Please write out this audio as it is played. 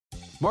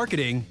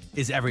Marketing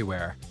is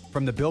everywhere.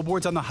 From the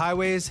billboards on the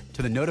highways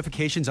to the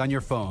notifications on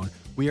your phone,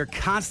 we are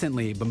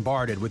constantly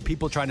bombarded with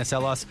people trying to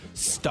sell us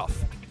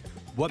stuff.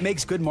 What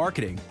makes good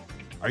marketing?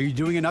 Are you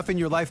doing enough in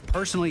your life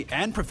personally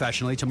and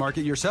professionally to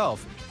market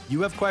yourself?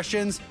 You have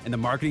questions, and the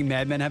Marketing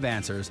Madmen have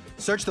answers.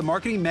 Search the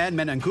Marketing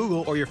Madmen on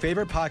Google or your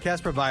favorite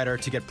podcast provider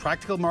to get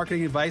practical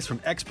marketing advice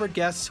from expert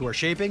guests who are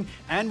shaping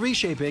and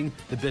reshaping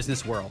the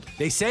business world.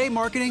 They say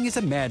marketing is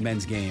a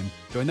madmen's game.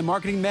 Join the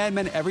Marketing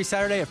Madmen every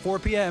Saturday at 4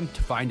 p.m.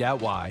 to find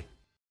out why.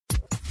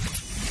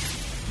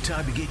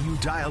 Time to get you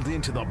dialed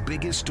into the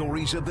biggest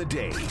stories of the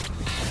day.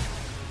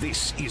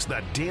 This is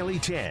the Daily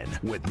 10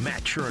 with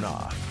Matt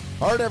Chernoff.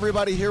 All right,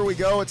 everybody, here we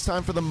go. It's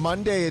time for the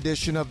Monday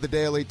edition of the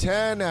Daily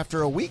 10.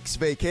 After a week's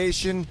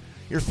vacation,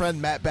 your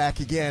friend Matt back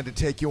again to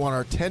take you on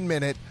our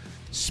 10-minute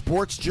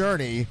sports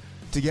journey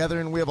together,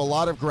 and we have a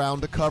lot of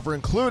ground to cover,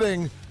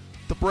 including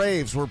the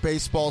Braves were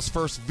baseball's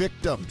first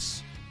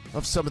victims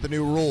of some of the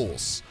new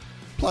rules.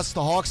 Plus,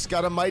 the Hawks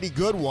got a mighty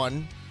good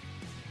one,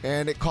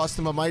 and it cost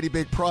them a mighty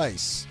big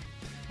price.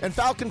 And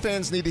Falcon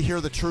fans need to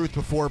hear the truth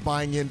before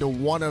buying into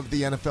one of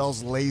the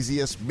NFL's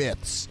laziest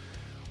myths.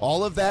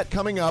 All of that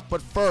coming up,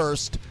 but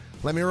first,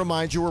 let me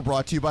remind you we're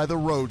brought to you by the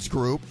Rhodes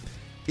Group.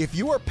 If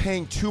you are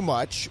paying too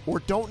much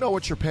or don't know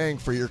what you're paying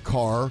for your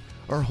car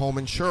or home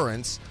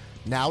insurance,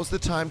 now's the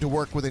time to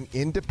work with an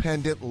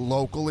independent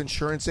local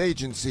insurance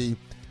agency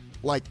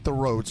like the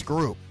Rhodes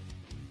Group.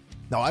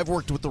 Now, I've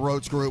worked with the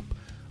Rhodes Group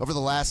over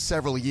the last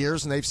several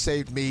years, and they've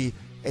saved me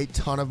a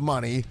ton of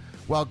money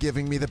while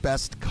giving me the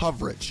best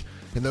coverage.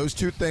 And those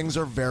two things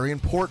are very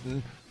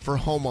important for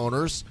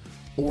homeowners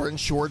or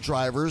insured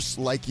drivers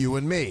like you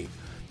and me.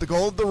 The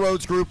goal of the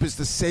Rhodes Group is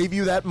to save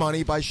you that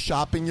money by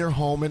shopping your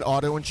home and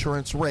auto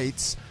insurance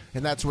rates,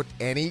 and that's what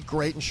any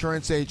great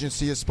insurance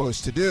agency is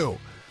supposed to do.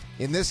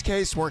 In this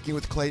case, working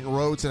with Clayton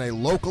Rhodes and a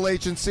local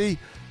agency,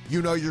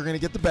 you know you're going to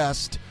get the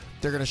best.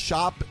 They're going to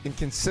shop and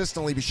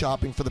consistently be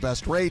shopping for the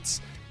best rates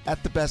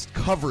at the best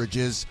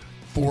coverages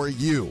for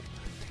you.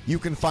 You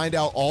can find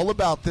out all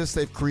about this.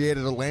 They've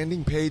created a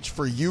landing page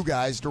for you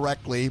guys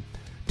directly,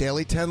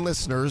 Daily 10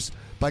 listeners,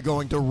 by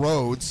going to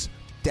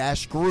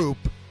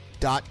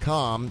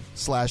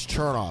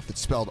Rhodes-Group.com/Chernoff.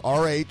 It's spelled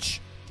RHOADS,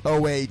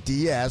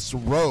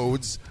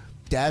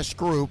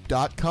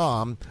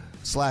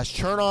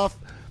 Rhodes-Group.com/Chernoff.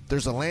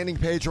 There's a landing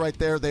page right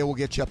there. They will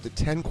get you up to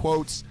 10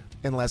 quotes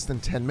in less than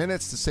 10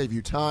 minutes to save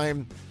you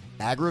time,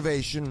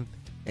 aggravation,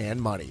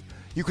 and money.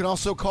 You can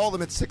also call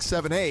them at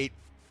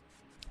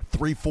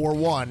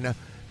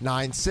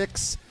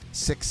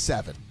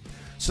 678-341-9667.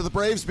 So the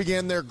Braves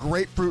began their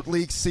Grapefruit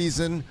League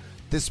season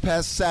this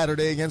past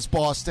Saturday against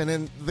Boston,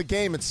 and the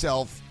game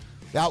itself,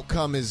 the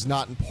outcome is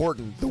not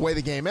important. The way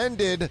the game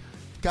ended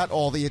got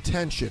all the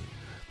attention.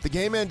 The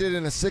game ended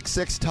in a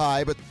 6-6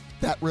 tie, but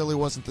that really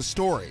wasn't the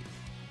story.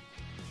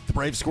 The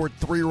Braves scored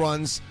 3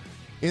 runs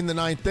in the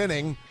 9th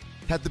inning,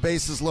 had the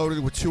bases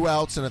loaded with 2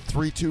 outs and a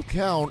 3-2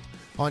 count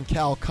on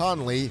Cal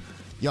Conley,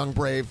 young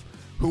Brave,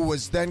 who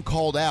was then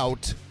called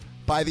out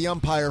by the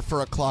umpire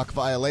for a clock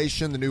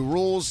violation. The new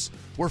rules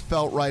were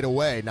felt right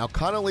away. Now,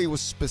 Connolly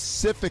was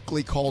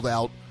specifically called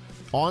out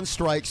on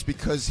strikes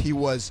because he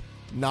was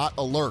not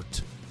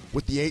alert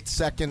with the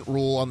 8-second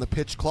rule on the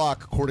pitch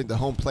clock, according to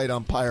home plate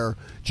umpire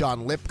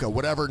John Lipka,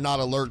 whatever not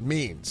alert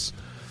means.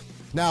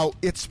 Now,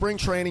 it's spring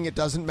training. It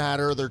doesn't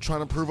matter. They're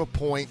trying to prove a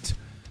point.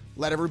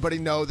 Let everybody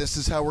know this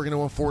is how we're going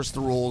to enforce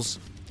the rules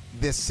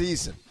this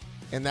season.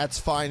 And that's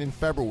fine in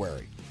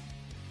February.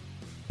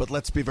 But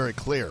let's be very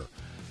clear.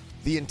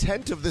 The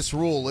intent of this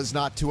rule is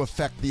not to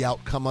affect the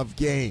outcome of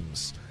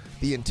games.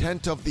 The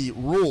intent of the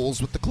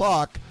rules with the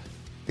clock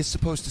is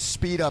supposed to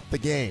speed up the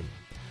game.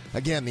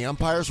 Again, the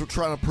umpires were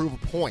trying to prove a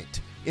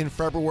point. In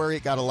February,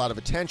 it got a lot of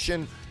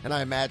attention, and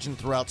I imagine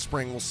throughout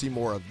spring we'll see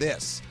more of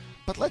this.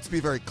 But let's be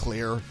very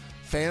clear.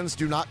 Fans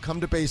do not come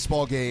to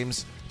baseball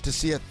games to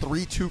see a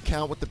 3-2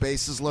 count with the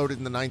bases loaded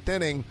in the 9th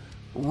inning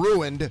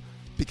ruined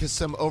because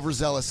some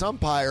overzealous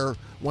umpire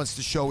wants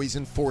to show he's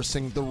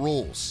enforcing the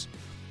rules.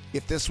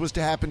 If this was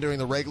to happen during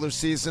the regular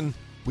season,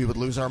 we would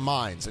lose our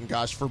minds. And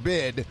gosh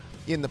forbid,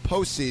 in the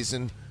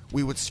postseason,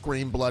 we would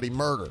scream bloody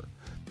murder.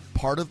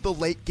 Part of the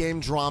late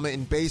game drama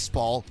in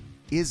baseball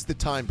is the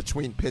time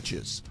between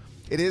pitches.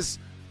 It is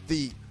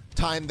the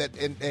time that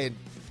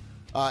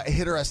a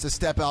hitter has to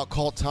step out,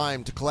 call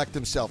time to collect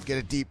himself, get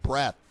a deep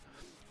breath.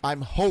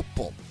 I'm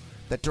hopeful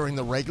that during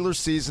the regular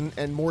season,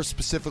 and more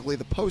specifically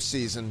the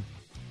postseason,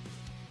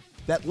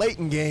 that late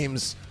in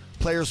games,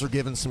 players are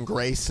given some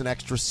grace, an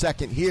extra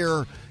second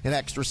here, an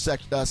extra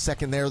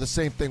second there, the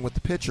same thing with the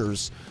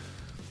pitchers,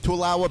 to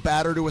allow a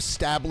batter to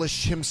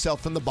establish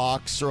himself in the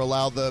box or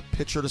allow the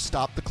pitcher to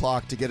stop the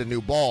clock to get a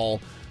new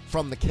ball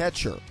from the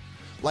catcher.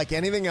 Like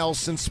anything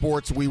else in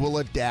sports, we will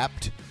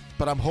adapt,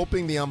 but I'm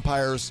hoping the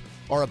umpires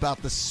are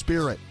about the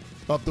spirit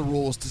of the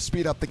rules to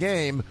speed up the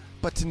game,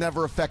 but to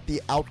never affect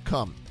the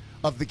outcome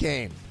of the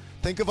game.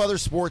 Think of other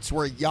sports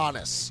where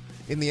Giannis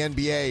in the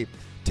NBA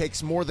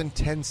takes more than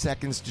 10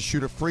 seconds to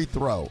shoot a free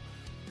throw,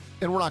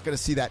 and we're not going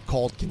to see that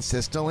called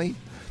consistently.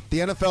 The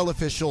NFL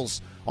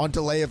officials on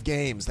delay of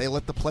games. They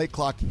let the play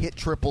clock hit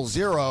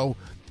 000,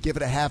 give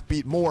it a half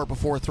beat more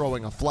before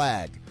throwing a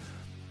flag.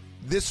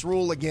 This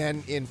rule,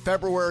 again, in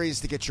February is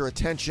to get your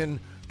attention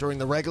during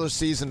the regular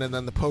season and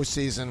then the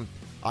postseason.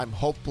 I'm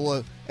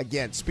hopeful,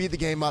 again, speed the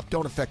game up,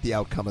 don't affect the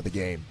outcome of the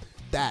game.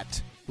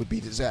 That would be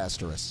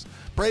disastrous.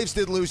 Braves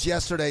did lose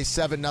yesterday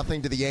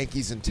 7-0 to the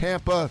Yankees in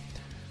Tampa.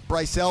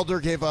 Bryce Elder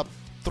gave up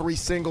 3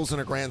 singles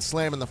and a grand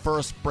slam in the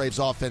first. Braves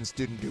offense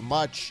didn't do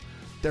much.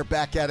 They're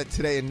back at it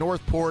today in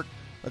Northport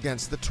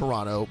against the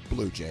Toronto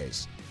Blue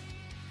Jays.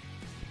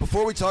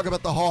 Before we talk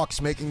about the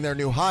Hawks making their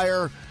new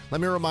hire,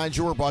 let me remind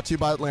you we're brought to you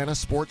by Atlanta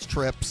Sports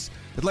Trips.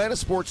 Atlanta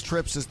Sports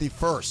Trips is the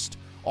first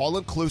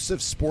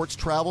all-inclusive sports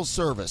travel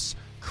service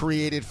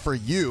created for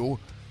you,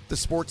 the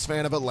sports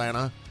fan of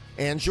Atlanta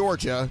and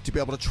Georgia, to be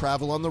able to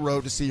travel on the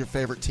road to see your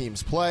favorite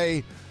teams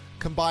play,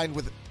 combined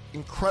with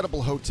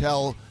incredible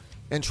hotel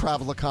and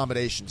travel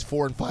accommodations,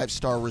 4- and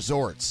 5-star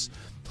resorts,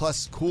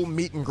 plus cool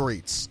meet and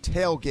greets,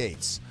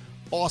 tailgates,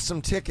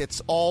 awesome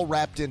tickets, all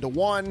wrapped into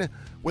one,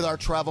 with our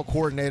travel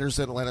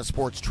coordinators at Atlanta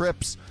Sports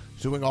Trips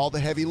doing all the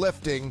heavy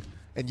lifting,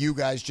 and you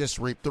guys just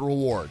reap the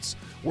rewards.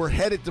 We're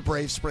headed to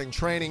Brave Spring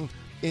Training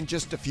in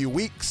just a few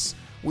weeks.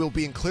 We'll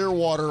be in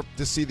Clearwater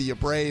to see the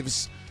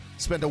Braves,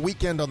 spend a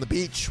weekend on the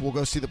beach. We'll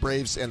go see the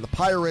Braves and the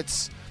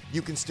Pirates.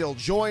 You can still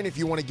join if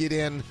you want to get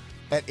in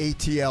at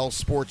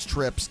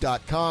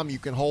atlsportstrips.com. You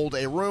can hold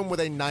a room with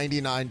a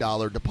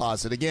 $99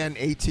 deposit. Again,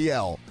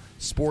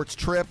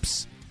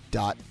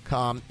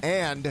 atlsportstrips.com.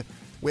 And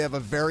we have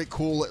a very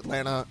cool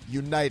Atlanta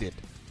United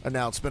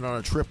announcement on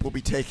a trip we'll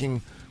be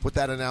taking, with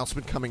that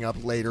announcement coming up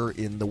later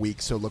in the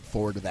week, so look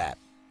forward to that.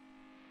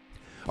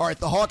 All right,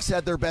 the Hawks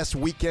had their best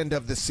weekend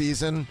of the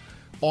season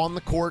on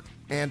the court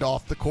and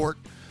off the court.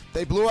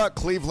 They blew out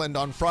Cleveland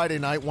on Friday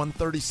night,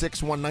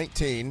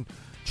 136-119.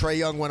 Trae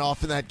Young went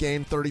off in that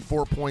game,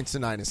 34 points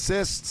and 9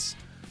 assists.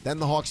 Then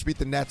the Hawks beat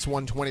the Nets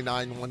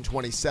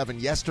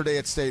 129-127 yesterday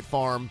at State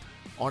Farm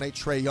on a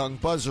Trae Young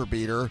buzzer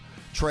beater.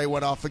 Trae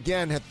went off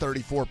again, had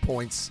 34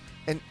 points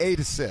and 8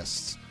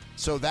 assists.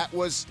 So that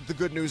was the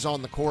good news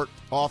on the court.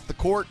 Off the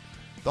court,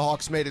 the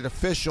Hawks made it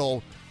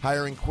official,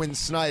 hiring Quinn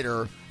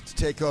Snyder to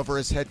take over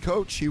as head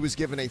coach. He was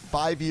given a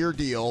 5-year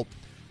deal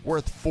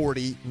worth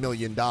 $40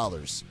 million.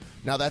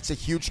 Now, that's a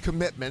huge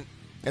commitment,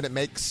 and it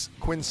makes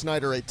Quinn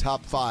Snyder a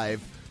top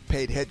 5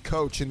 paid head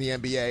coach in the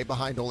NBA,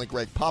 behind only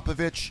Greg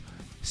Popovich,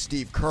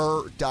 Steve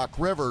Kerr, Doc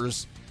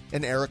Rivers,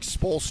 and Eric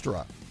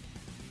Spoelstra.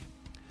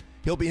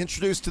 He'll be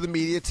introduced to the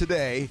media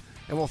today,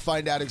 and we'll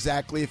find out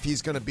exactly if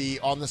he's going to be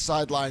on the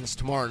sidelines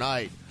tomorrow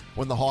night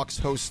when the Hawks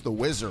host the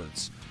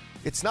Wizards.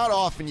 It's not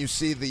often you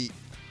see the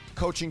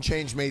coaching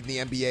change made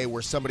in the NBA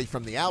where somebody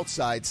from the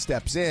outside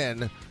steps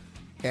in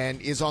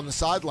and is on the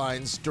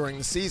sidelines during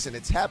the season.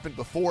 It's happened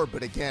before,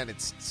 but again,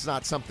 it's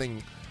not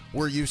something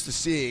we're used to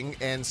seeing,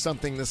 and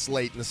something this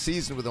late in the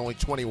season with only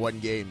 21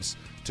 games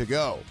to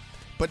go.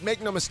 But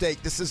make no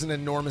mistake, this is an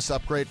enormous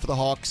upgrade for the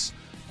Hawks.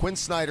 Quinn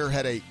Snyder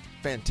had a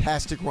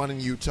fantastic run in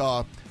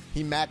Utah.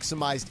 He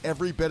maximized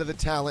every bit of the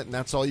talent, and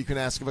that's all you can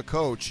ask of a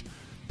coach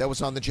that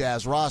was on the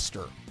Jazz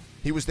roster.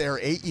 He was there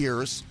 8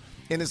 years.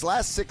 In his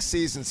last 6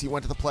 seasons, he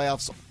went to the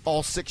playoffs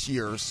all 6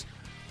 years.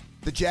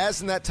 The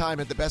Jazz in that time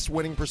had the best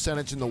winning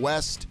percentage in the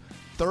West,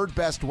 3rd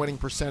best winning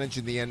percentage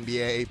in the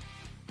NBA.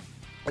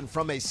 And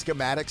from a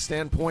schematic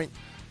standpoint,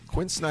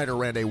 Quinn Snyder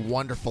ran a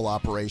wonderful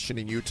operation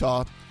in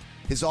Utah.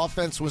 His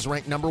offense was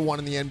ranked number 1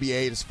 in the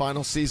NBA in his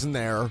final season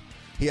there.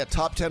 He had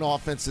top 10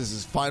 offenses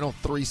his final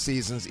 3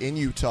 seasons in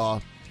Utah.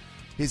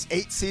 His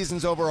 8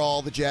 seasons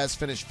overall, the Jazz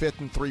finished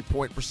 5th in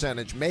three-point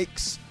percentage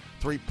makes,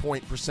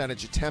 three-point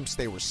percentage attempts.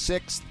 They were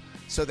 6th,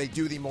 so they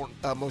do the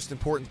most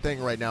important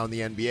thing right now in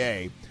the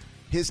NBA.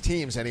 His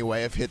teams,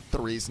 anyway, have hit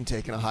threes and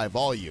taken a high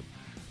volume.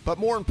 But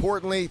more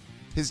importantly,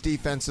 his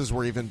defenses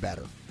were even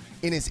better.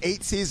 In his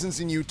 8 seasons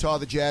in Utah,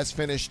 the Jazz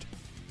finished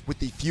with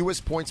the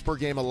fewest points per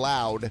game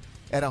allowed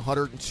at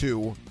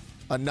 102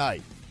 a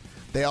night.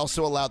 They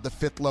also allowed the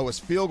 5th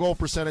lowest field goal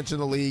percentage in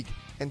the league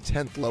and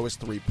 10th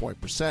lowest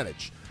three-point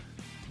percentage.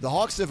 The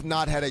Hawks have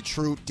not had a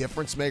true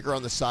difference maker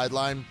on the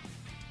sideline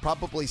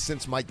probably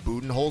since Mike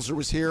Budenholzer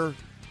was here.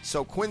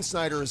 So Quinn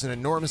Snyder is an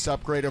enormous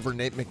upgrade over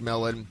Nate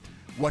McMillan.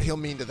 What he'll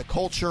mean to the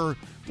culture,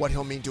 what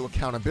he'll mean to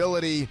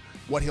accountability,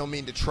 what he'll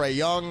mean to Trae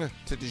Young,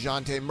 to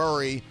DeJounte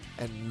Murray,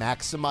 and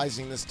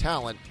maximizing this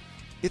talent,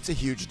 it's a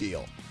huge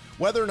deal.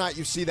 Whether or not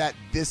you see that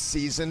this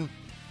season,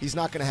 he's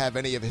not going to have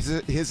any of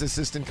his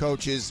assistant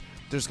coaches.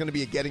 There's going to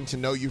be a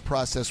getting-to-know-you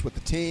process with the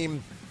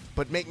team.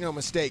 But make no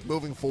mistake,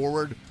 moving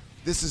forward,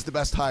 this is the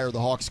best hire the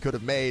Hawks could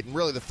have made, and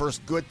really the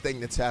first good thing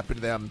that's happened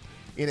to them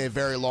in a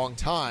very long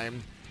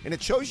time. And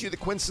it shows you that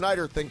Quinn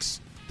Snyder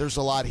thinks there's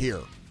a lot here.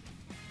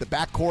 The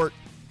backcourt,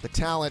 the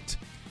talent,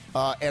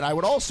 and I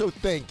would also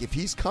think if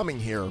he's coming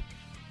here,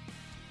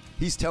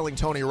 he's telling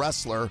Tony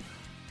Ressler,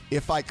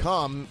 if I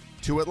come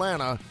to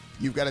Atlanta,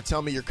 you've got to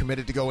tell me you're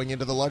committed to going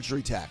into the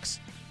luxury tax.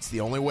 It's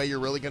the only way you're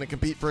really going to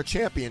compete for a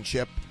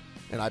championship,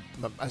 and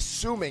I'm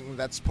assuming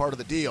that's part of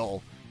the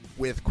deal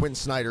with Quinn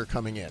Snyder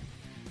coming in.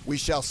 We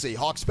shall see.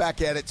 Hawks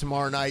back at it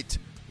tomorrow night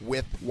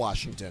with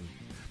Washington.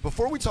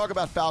 Before we talk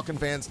about Falcon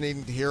fans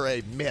needing to hear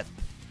a myth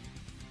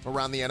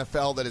around the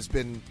NFL that has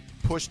been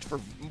pushed for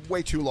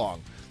way too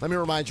long, let me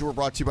remind you we're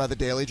brought to you by the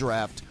Daily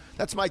Draft.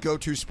 That's my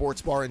go-to sports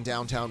bar in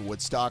downtown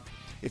Woodstock.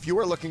 If you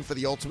are looking for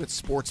the ultimate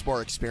sports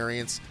bar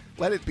experience,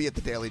 let it be at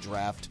the Daily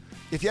Draft.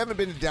 If you haven't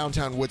been to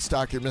downtown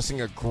Woodstock, you're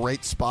missing a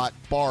great spot.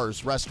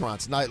 Bars,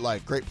 restaurants,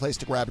 nightlife, great place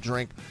to grab a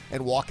drink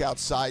and walk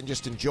outside and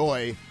just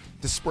enjoy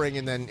the spring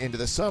and then into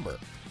the summer.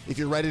 If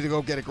you're ready to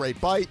go get a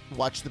great bite,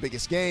 watch the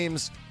biggest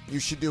games, you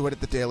should do it at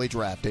the Daily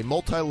Draft, a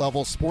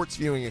multi-level sports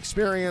viewing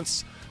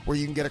experience where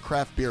you can get a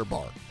craft beer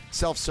bar,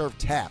 self-serve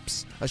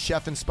taps, a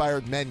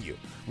chef-inspired menu,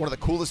 one of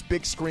the coolest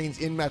big screens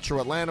in Metro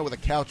Atlanta with a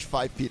couch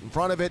 5 feet in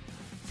front of it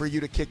for you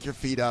to kick your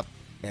feet up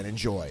and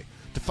enjoy.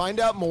 To find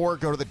out more,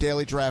 go to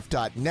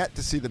thedailydraft.net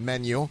to see the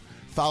menu.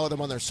 Follow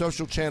them on their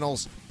social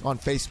channels on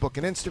Facebook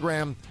and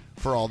Instagram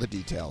for all the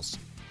details.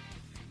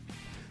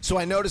 So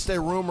I noticed a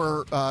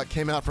rumor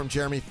came out from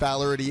Jeremy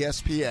Fowler at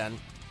ESPN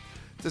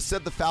that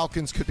said the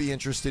Falcons could be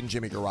interested in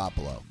Jimmy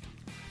Garoppolo.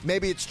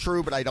 Maybe it's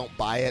true, but I don't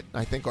buy it.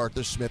 I think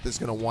Arthur Smith is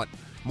going to want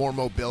more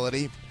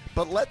mobility.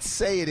 But let's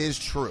say it is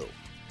true.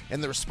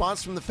 And the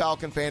response from the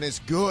Falcon fan is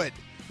good.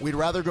 We'd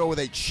rather go with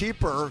a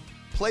cheaper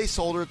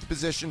placeholder at the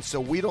position so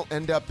we don't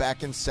end up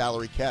back in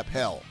salary cap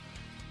hell.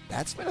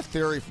 That's been a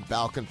theory from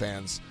Falcon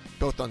fans,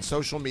 both on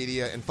social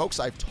media and folks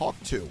I've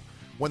talked to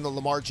when the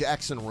Lamar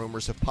Jackson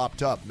rumors have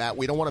popped up. Matt,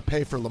 we don't want to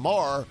pay for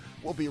Lamar.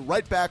 We'll be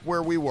right back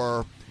where we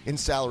were in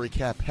salary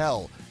cap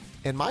hell.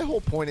 And my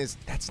whole point is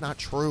that's not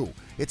true.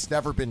 It's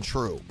never been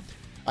true.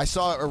 I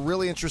saw a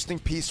really interesting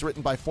piece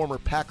written by former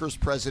Packers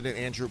president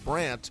Andrew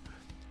Brandt,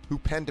 who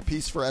penned a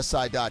piece for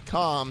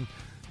SI.com,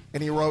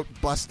 and he wrote,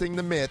 busting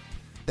the myth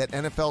that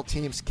NFL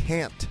teams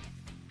can't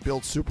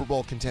build Super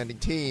Bowl contending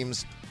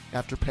teams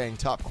after paying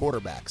top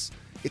quarterbacks.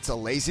 It's a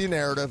lazy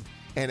narrative,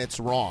 and it's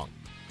wrong.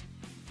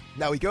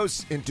 Now, he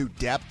goes into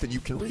depth, and you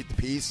can read the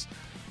piece,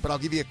 but I'll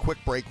give you a quick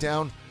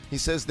breakdown. He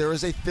says there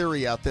is a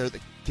theory out there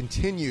that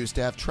continues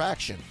to have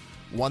traction,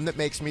 one that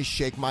makes me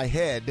shake my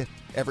head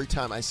every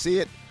time I see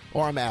it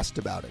or I'm asked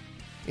about it.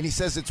 And he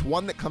says it's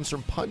one that comes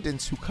from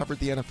pundits who covered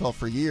the NFL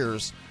for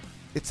years.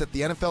 It's that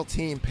the NFL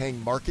team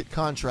paying market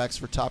contracts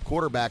for top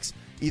quarterbacks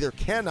either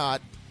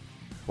cannot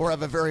or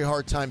have a very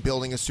hard time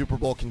building a Super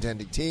Bowl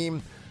contending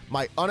team.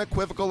 My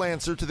unequivocal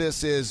answer to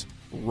this is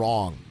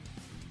wrong.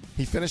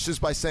 He finishes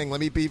by saying, let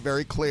me be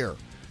very clear.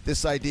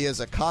 This idea is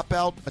a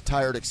cop-out, a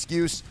tired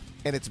excuse,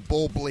 and it's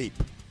bull bleep.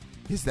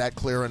 Is that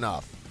clear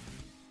enough?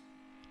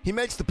 He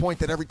makes the point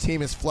that every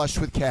team is flush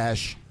with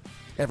cash.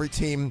 Every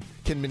team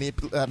can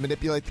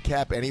manipulate the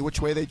cap any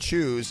which way they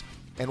choose.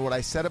 And what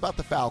I said about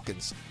the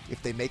Falcons,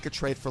 if they make a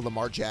trade for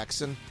Lamar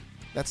Jackson,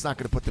 that's not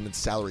going to put them in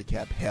salary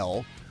cap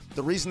hell.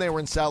 The reason they were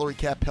in salary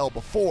cap hell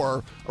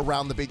before,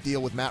 around the big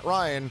deal with Matt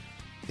Ryan,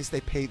 is they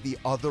paid the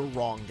other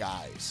wrong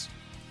guys.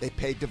 They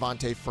paid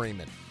Devontae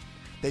Freeman.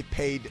 They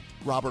paid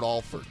Robert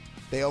Alford.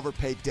 They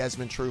overpaid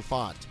Desmond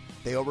Trufant.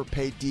 They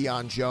overpaid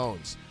Deion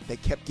Jones. They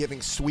kept giving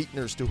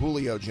sweeteners to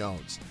Julio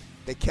Jones.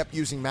 They kept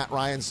using Matt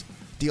Ryan's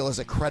deal as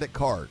a credit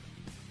card.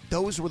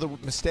 Those were the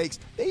mistakes.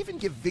 They even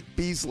give Vic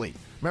Beasley.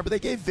 Remember, they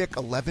gave Vic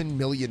 $11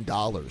 million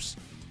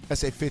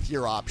as a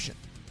fifth-year option.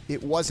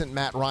 It wasn't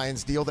Matt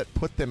Ryan's deal that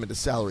put them into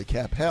salary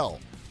cap hell.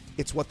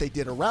 It's what they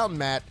did around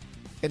Matt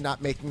and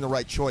not making the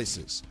right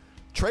choices.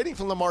 Trading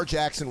for Lamar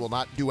Jackson will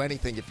not do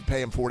anything if you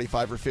pay him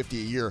 $45 or $50 a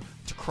year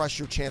to crush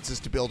your chances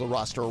to build a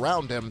roster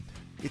around him.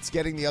 It's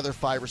getting the other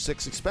 5 or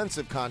 6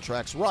 expensive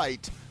contracts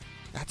right.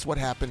 That's what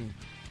happened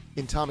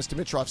in Thomas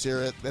Dimitrov's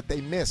era that they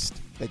missed.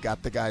 They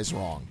got the guys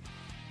wrong.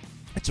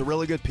 It's a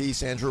really good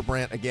piece. Andrew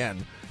Brandt,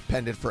 again,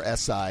 penned it for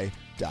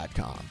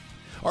SI.com.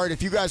 All right,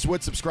 if you guys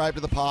would subscribe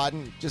to the pod,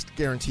 and just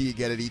guarantee you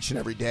get it each and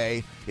every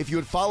day. If you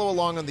would follow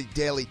along on the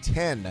Daily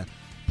 10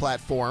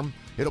 platform,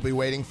 it'll be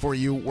waiting for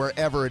you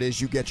wherever it is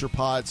you get your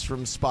pods,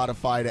 from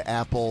Spotify to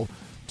Apple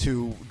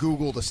to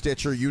Google to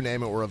Stitcher, you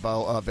name it. We're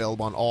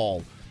available on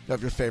all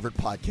of your favorite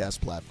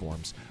podcast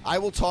platforms. I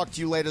will talk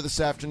to you later this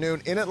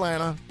afternoon in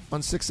Atlanta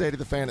on 680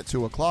 The Fan at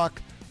 2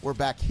 o'clock. We're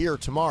back here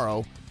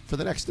tomorrow for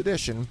the next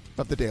edition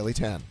of the Daily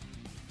 10.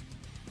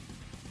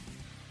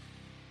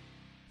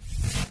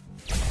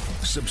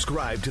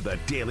 Subscribe to the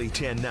Daily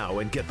 10 now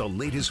and get the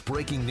latest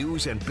breaking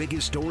news and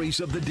biggest stories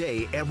of the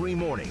day every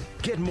morning.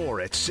 Get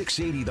more at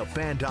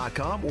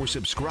 680thefan.com or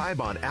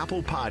subscribe on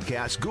Apple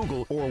Podcasts,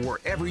 Google, or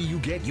wherever you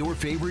get your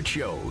favorite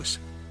shows.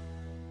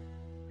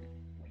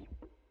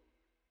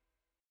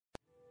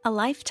 A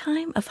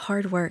lifetime of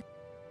hard work,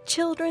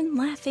 children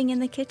laughing in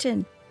the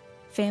kitchen,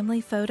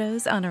 family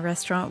photos on a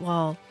restaurant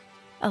wall,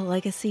 a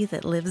legacy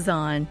that lives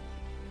on.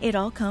 It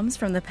all comes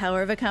from the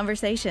power of a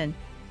conversation,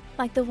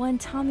 like the one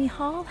Tommy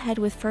Hall had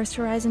with First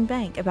Horizon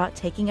Bank about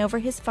taking over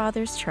his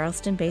father's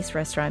Charleston-based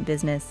restaurant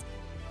business.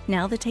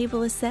 Now the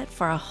table is set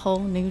for a whole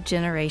new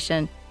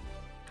generation.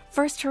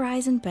 First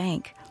Horizon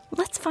Bank.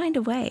 Let's find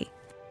a way.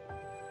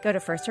 Go to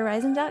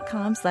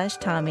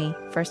firsthorizon.com/Tommy.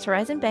 First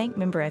Horizon Bank,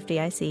 member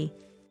FDIC.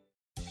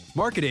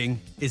 Marketing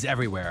is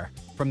everywhere.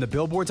 From the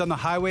billboards on the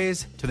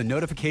highways to the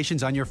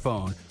notifications on your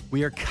phone,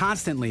 We are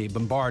constantly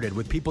bombarded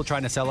with people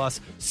trying to sell us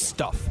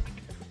stuff.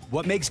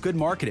 What makes good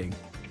marketing?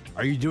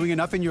 Are you doing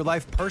enough in your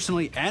life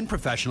personally and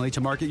professionally to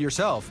market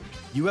yourself?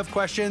 You have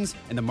questions,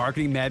 and the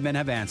Marketing Madmen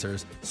have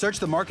answers. Search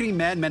the Marketing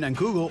Madmen on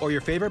Google or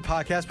your favorite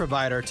podcast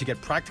provider to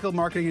get practical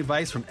marketing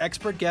advice from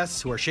expert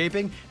guests who are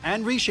shaping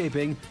and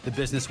reshaping the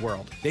business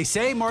world. They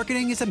say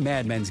marketing is a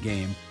madmen's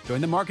game. Join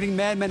the Marketing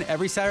Madmen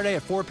every Saturday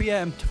at 4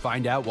 p.m. to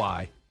find out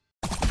why.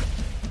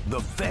 The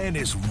Fan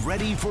is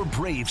ready for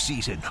Brave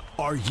season.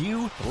 Are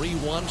you?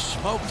 3-1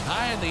 smoked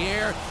high in the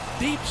air,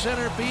 deep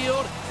center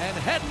field, and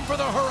heading for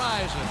the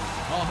horizon.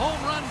 A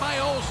home run by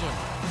Olsen.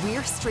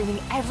 We're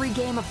streaming every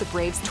game of the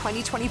Braves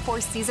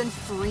 2024 season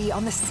free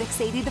on the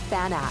 680 The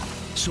Fan app.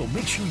 So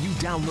make sure you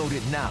download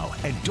it now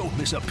and don't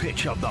miss a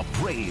pitch of the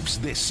Braves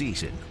this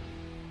season.